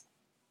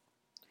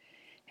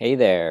Hey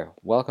there,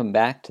 welcome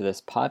back to this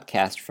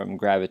podcast from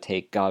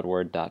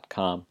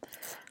gravitategodward.com.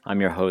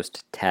 I'm your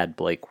host, Tad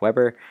Blake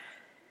Weber,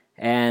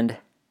 and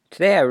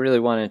today I really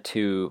wanted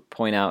to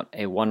point out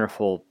a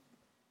wonderful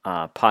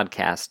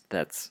podcast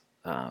that's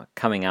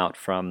coming out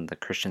from the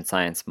Christian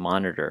Science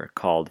Monitor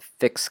called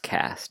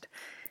FixCast,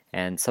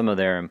 and some of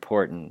their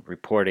important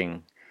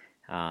reporting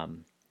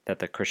that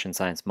the Christian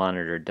Science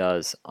Monitor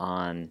does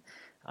on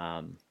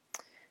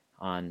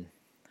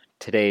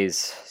today's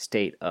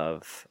state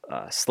of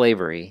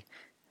slavery,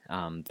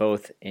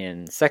 both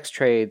in sex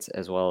trades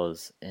as well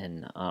as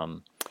in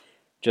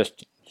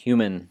just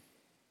human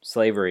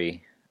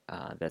slavery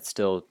that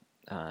still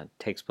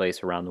takes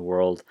place around the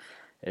world.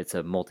 It's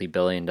a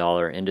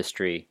multi-billion-dollar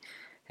industry,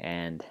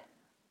 and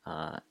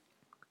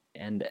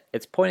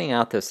it's pointing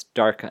out this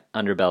dark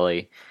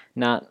underbelly,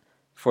 not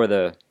for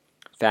the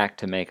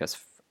fact to make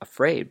us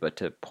afraid, but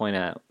to point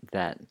out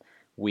that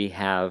we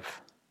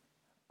have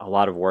a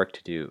lot of work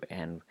to do,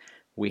 and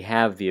we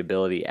have the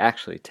ability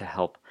actually to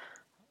help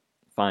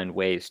find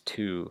ways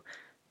to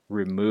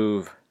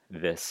remove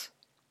this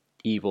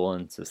evil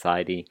in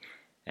society,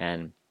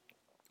 and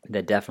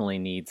that definitely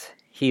needs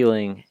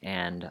healing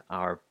and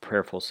our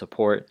prayerful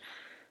support,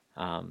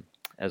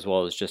 as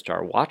well as just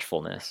our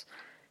watchfulness.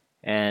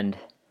 And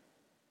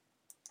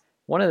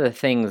one of the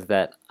things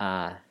that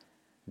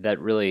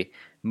really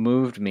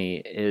moved me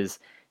is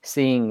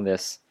seeing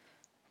this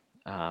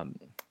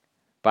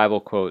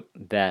Bible quote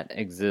that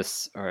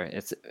exists, or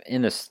it's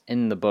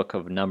in the book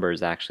of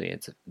Numbers. Actually,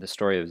 it's the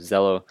story of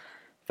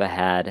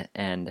Zelophehad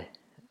and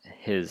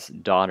his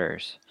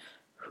daughters,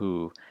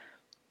 who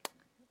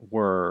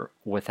were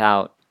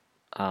without,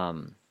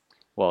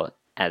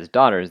 as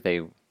daughters,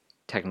 they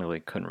technically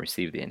couldn't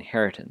receive the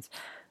inheritance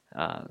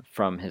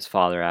from his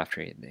father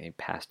after they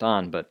passed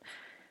on. But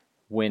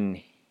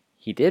when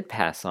he did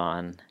pass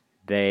on,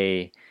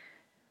 they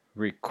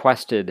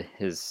requested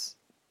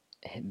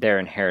their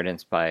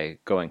inheritance by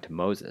going to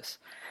Moses.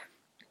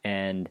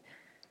 And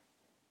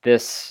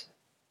this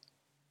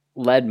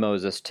led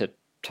Moses to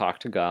talk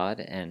to God,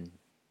 and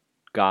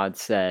God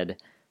said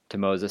to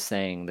Moses,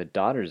 saying, "The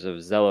daughters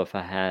of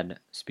Zelophehad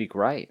speak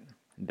right.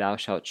 Thou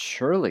shalt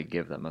surely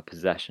give them a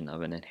possession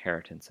of an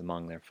inheritance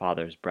among their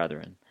father's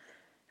brethren,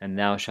 and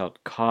thou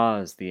shalt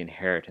cause the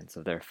inheritance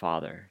of their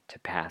father to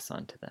pass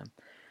unto them."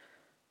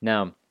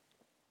 Now,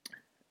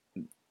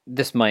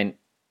 this might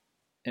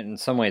in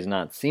some ways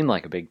not seem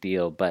like a big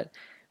deal, but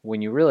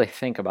when you really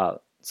think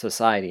about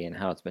society and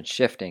how it's been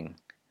shifting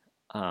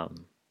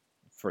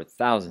for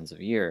thousands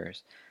of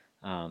years,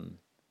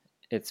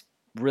 it's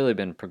really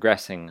been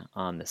progressing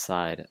on the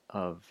side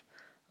of,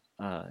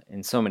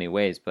 in so many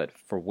ways, but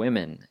for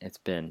women it's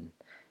been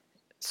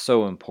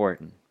so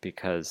important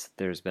because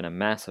there's been a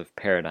massive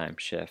paradigm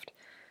shift.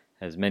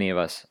 As many of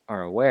us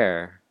are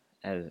aware,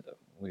 as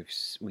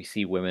we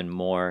see women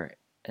more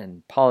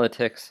in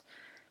politics,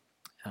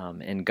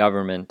 in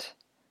government,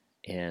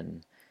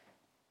 in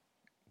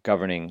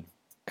governing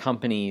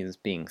companies,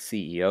 being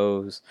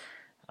CEOs.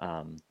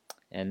 And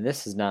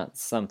this is not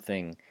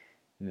something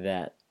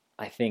that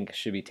I think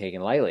should be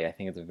taken lightly. I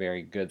think it's a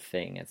very good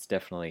thing. It's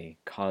definitely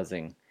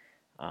causing,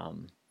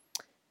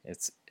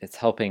 it's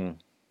helping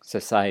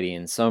society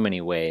in so many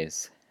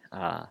ways,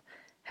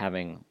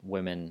 having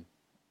women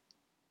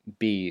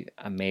be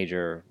a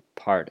major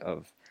part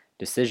of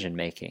decision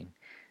making.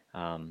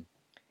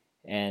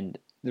 And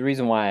the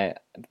reason why,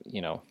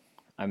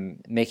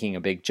 I'm making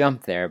a big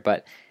jump there,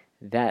 but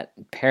that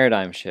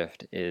paradigm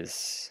shift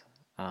is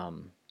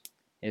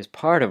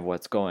part of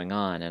what's going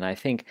on, and I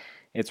think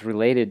it's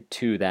related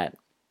to that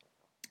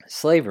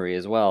slavery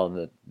as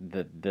well.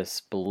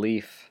 This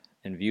belief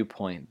and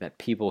viewpoint that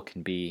people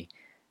can be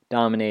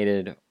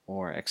dominated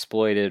or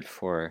exploited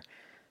for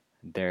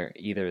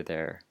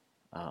either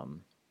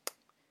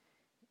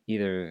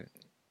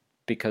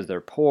because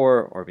they're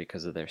poor or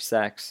because of their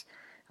sex.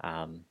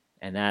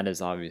 And that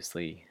is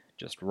obviously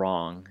just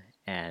wrong,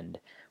 and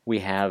we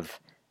have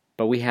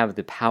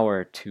the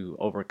power to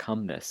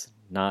overcome this,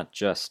 not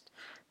just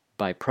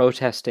by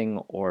protesting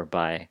or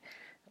by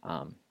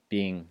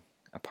being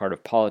a part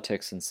of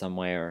politics in some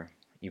way or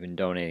even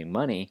donating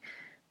money.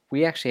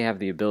 We actually have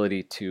the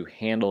ability to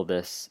handle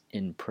this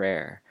in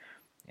prayer,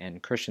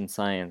 and Christian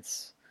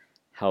Science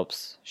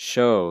helps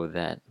show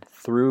that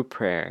through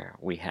prayer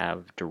we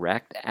have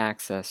direct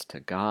access to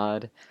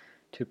God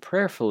to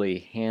prayerfully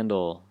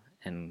handle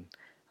and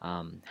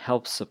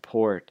help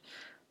support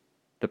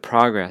the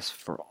progress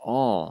for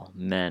all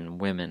men,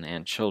 women,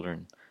 and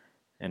children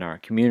in our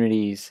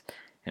communities,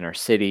 in our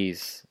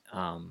cities,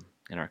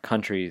 in our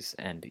countries,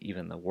 and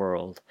even the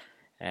world.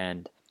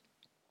 And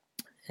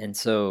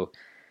so,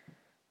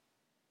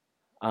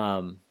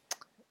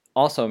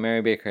 also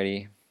Mary Baker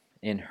Eddy,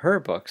 in her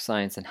book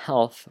Science and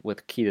Health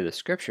with Key to the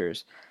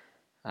Scriptures,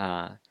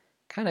 kind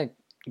of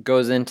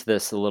goes into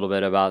this a little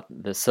bit about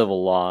the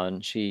civil law,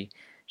 and she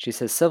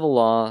says civil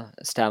law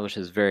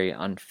establishes very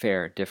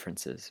unfair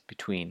differences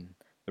between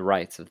the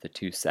rights of the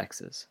two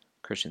sexes.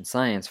 Christian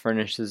Science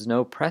furnishes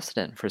no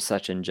precedent for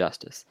such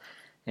injustice,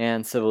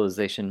 and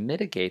civilization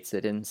mitigates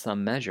it in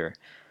some measure.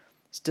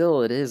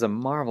 Still, it is a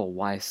marvel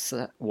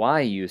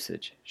why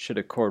usage should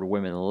accord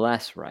women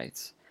less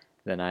rights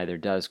than either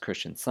does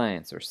Christian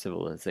Science or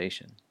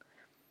civilization.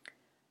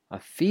 A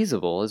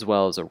feasible as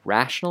well as a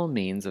rational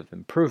means of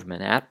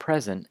improvement at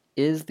present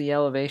is the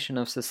elevation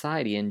of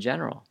society in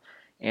general,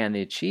 and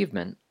the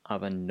achievement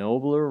of a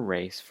nobler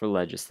race for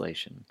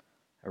legislation,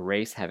 a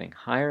race having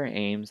higher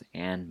aims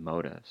and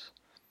motives.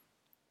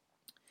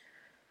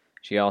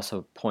 She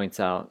also points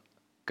out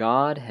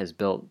God has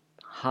built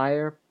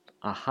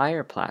a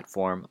higher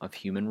platform of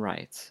human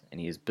rights, and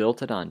he has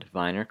built it on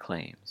diviner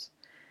claims.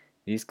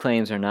 These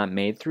claims are not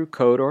made through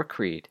code or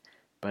creed,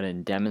 but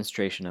in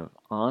demonstration of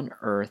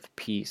on-earth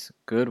peace,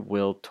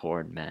 goodwill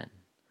toward men.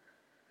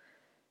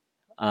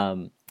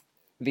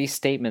 These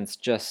statements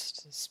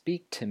just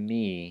speak to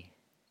me,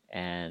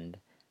 and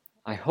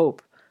I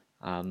hope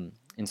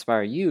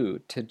inspire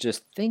you to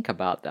just think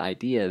about the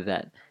idea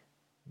that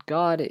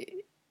God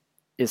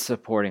is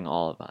supporting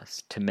all of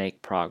us to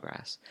make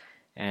progress.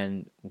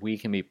 And we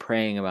can be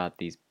praying about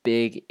these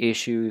big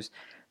issues,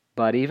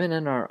 but even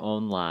in our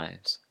own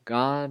lives,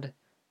 God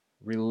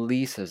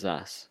releases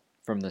us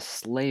from the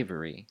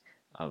slavery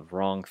of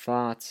wrong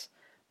thoughts,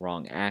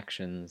 wrong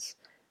actions,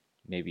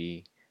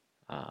 maybe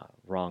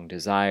wrong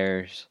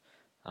desires,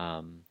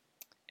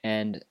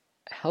 and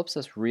helps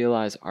us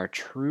realize our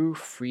true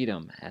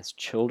freedom as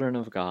children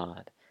of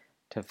God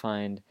to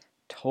find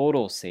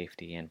total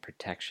safety and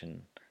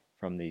protection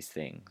from these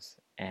things.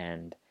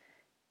 And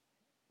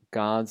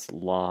God's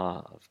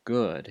law of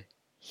good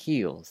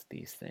heals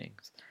these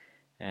things.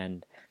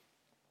 And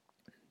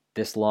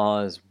this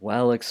law is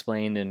well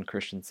explained in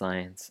Christian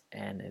Science,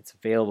 and it's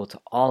available to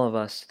all of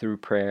us through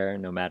prayer,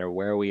 no matter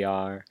where we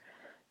are,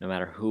 no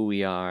matter who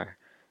we are,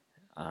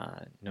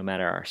 no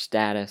matter our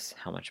status,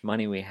 how much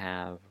money we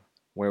have,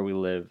 where we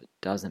live, it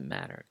doesn't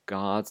matter.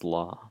 God's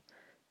law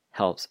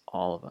helps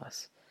all of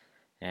us.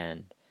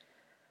 And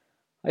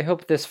I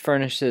hope this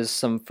furnishes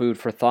some food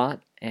for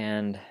thought,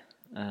 and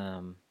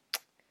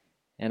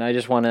I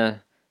just want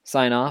to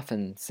sign off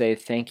and say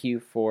thank you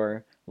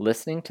for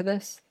listening to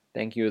this.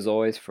 Thank you, as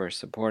always, for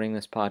supporting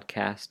this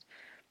podcast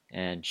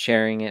and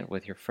sharing it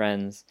with your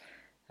friends.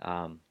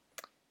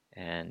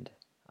 And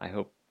I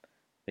hope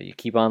that you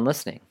keep on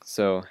listening.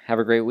 So have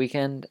a great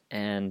weekend,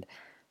 and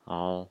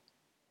I'll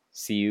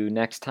see you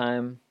next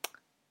time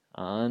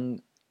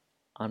on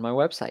my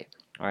website.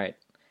 All right.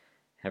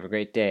 Have a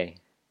great day.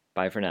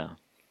 Bye for now.